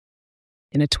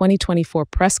In a 2024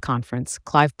 press conference,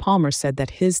 Clive Palmer said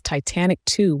that his Titanic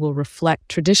 2 will reflect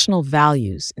traditional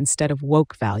values instead of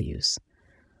woke values.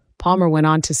 Palmer went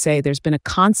on to say there's been a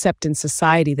concept in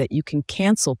society that you can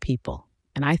cancel people,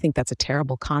 and I think that's a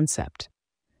terrible concept.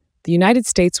 The United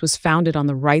States was founded on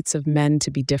the rights of men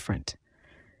to be different.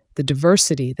 The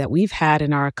diversity that we've had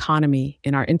in our economy,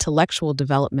 in our intellectual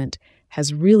development,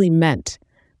 has really meant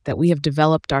that we have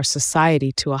developed our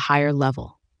society to a higher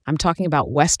level. I'm talking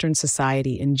about Western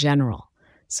society in general.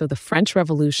 So the French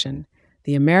Revolution,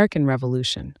 the American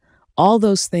Revolution, all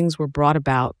those things were brought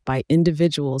about by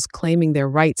individuals claiming their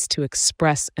rights to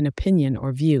express an opinion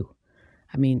or view.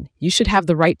 I mean, you should have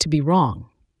the right to be wrong.